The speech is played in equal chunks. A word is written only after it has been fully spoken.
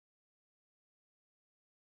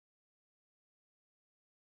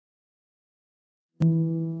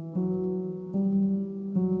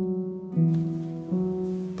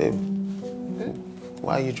Babe,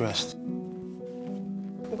 why are you dressed?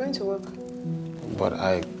 I'm going to work. But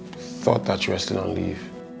I thought that you were still on leave.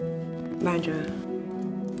 Banjo,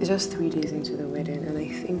 it's just 3 days into the wedding and I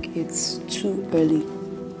think it's too early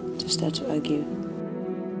to start to argue.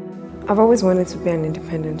 I've always wanted to be an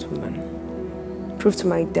independent woman. Prove to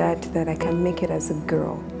my dad that I can make it as a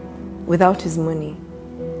girl without his money.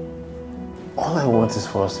 All I want is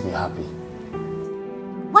for us to be happy.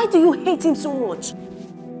 Why do you hate him so much?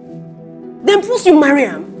 Then first you marry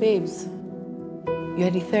him. Babes,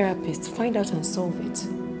 you're the therapist. Find out and solve it.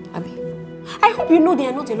 Abi? I hope you know there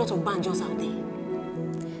are not a lot of banjos out there.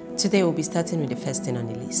 Today we'll be starting with the first thing on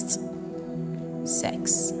the list.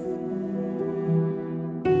 Sex.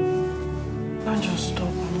 Banjo, stop.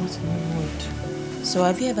 I'm not in the mood. So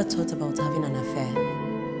have you ever thought about having an affair?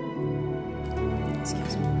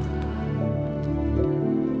 Excuse me.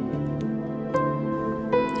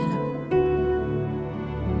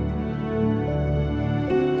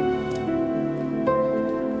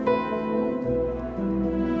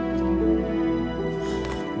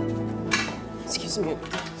 Excuse me.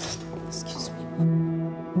 Excuse me.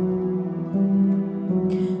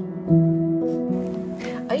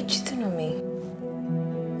 Are you cheating on me?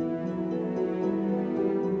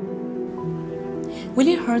 Will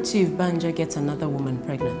it hurt you if Banjo gets another woman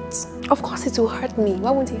pregnant? Of course it will hurt me.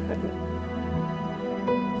 Why won't it hurt me?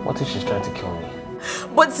 What if she's trying to kill me?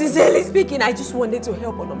 But sincerely speaking, I just wanted to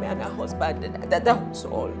help Onome and her husband. That was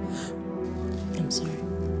all. I'm sorry.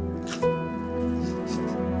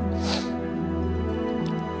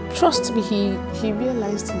 Trust me, he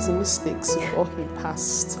realized his mistakes before he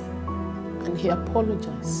passed. And he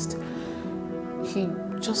apologized. He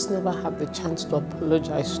just never had the chance to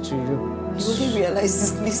apologize to you. He only realized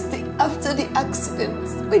his mistake after the accident,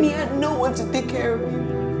 when he had no one to take care of him.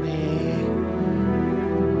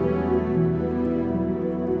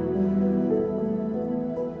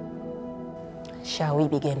 Shall we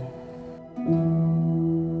begin?